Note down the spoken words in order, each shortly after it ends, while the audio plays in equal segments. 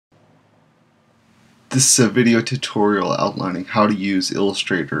This is a video tutorial outlining how to use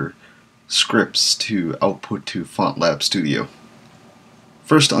Illustrator scripts to output to FontLab Studio.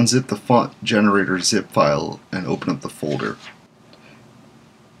 First, unzip the font generator zip file and open up the folder.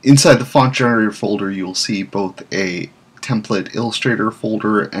 Inside the font generator folder, you will see both a template Illustrator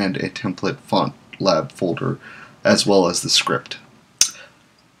folder and a template FontLab folder, as well as the script.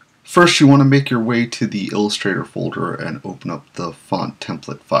 First, you want to make your way to the Illustrator folder and open up the font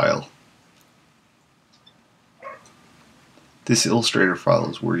template file. This Illustrator file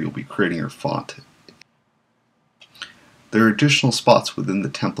is where you'll be creating your font. There are additional spots within the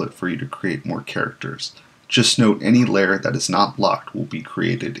template for you to create more characters. Just note any layer that is not blocked will be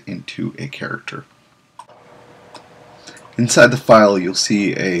created into a character. Inside the file, you'll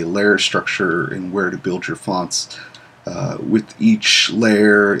see a layer structure and where to build your fonts. With each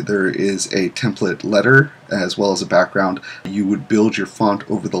layer, there is a template letter as well as a background. You would build your font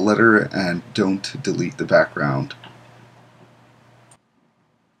over the letter and don't delete the background.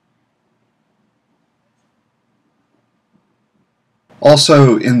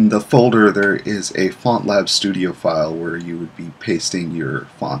 Also, in the folder there is a FontLab Studio file where you would be pasting your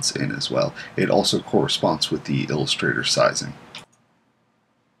fonts in as well. It also corresponds with the Illustrator sizing.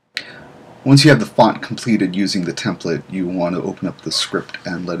 Once you have the font completed using the template, you want to open up the script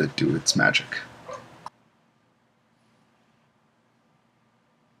and let it do its magic.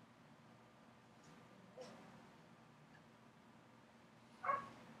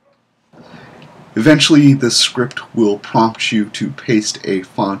 Eventually, the script will prompt you to paste a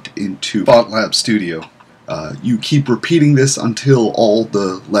font into FontLab Studio. You keep repeating this until all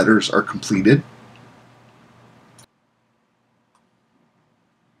the letters are completed.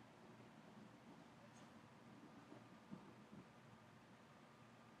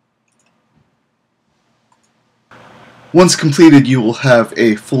 Once completed, you will have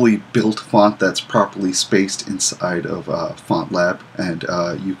a fully built font that's properly spaced inside of FontLab, and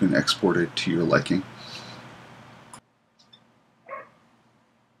you can export it to your liking.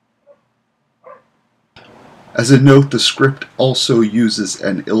 As a note, the script also uses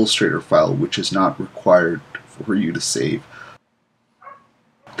an Illustrator file, which is not required for you to save.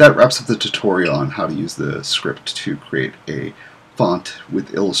 That wraps up the tutorial on how to use the script to create a font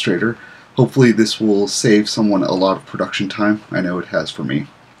with Illustrator. Hopefully this will save someone a lot of production time. I know it has for me.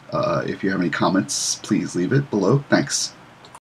 If you have any comments, please leave it below. Thanks.